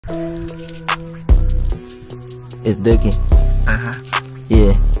It's Dooky.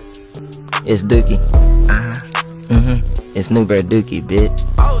 Yeah. It's Dooky. It's New6urgDooky, bitch.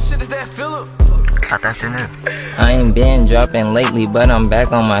 Oh shit, is that Philip? I thought you knew. I ain't been dropping lately, but I'm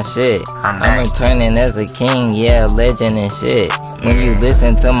back on my shit. I'm returning as a king, yeah, legend and shit. When you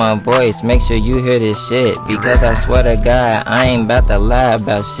listen to my voice, make sure you hear this shit, because I swear to God, I ain't about to lie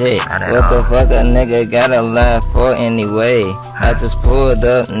about shit. What the fuck a nigga gotta lie for anyway? I just pulled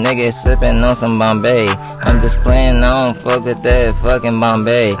up, nigga sippin' on some Bombay. I'm just playing, I don't fuck with that fucking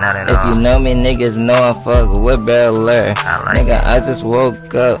Bombay. If you know me, niggas know I fuck with Barrel Air. Nigga, I just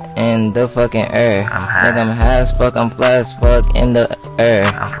woke up in the fucking air. Nigga, I'm high as fuck, I'm fly as fuck in the air.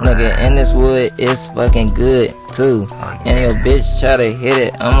 Nigga, in this wood, it's fucking good too. And your bitch try to hit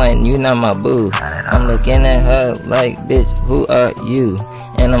it, I'm like, you not my boo. I'm looking at her like, bitch, who are you?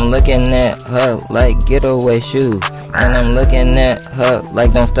 And I'm looking at her like, get away shoe. And I'm looking at her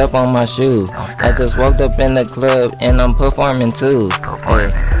like, don't step on my shoe. I just walked up in the club and I'm performing too.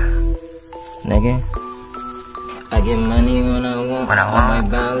 Hey, nigga, I get money when I want. I might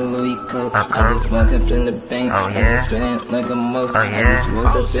buy a Louis coat. I just woke up in the bank. I just spent like a most. I just woke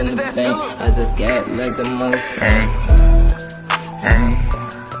up in the bank. I just got like the most. Hey.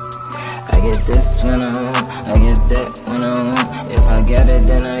 I get this when I want, I get that when I want. If I get it,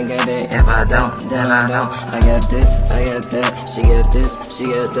 then I get it. If I don't, then I don't. I got this, I got that. She got this, she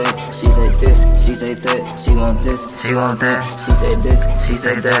got that. She say this, she say that. She want this, she want that. She say this, she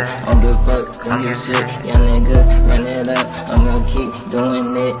say that. I don't give a fuck, don't give a shit. Young nigga, run it up. I'm gonna keep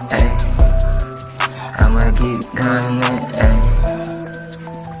doing it, ayy. I'm gonna keep doing it, ayy.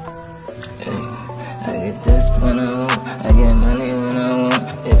 I get this when I want, I get money when I want.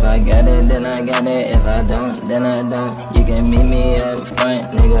 If I got it, then I got it. If I don't, then I don't. You can meet me up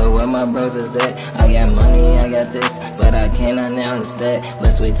front, nigga, where my bros is at. I got money, I got this, but I can't announce that.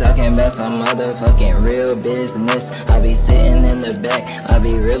 Unless we talking about some motherfucking real business. I be sitting in the back, I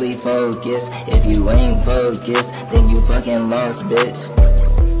be really focused. If you ain't focused, then you fucking lost, bitch.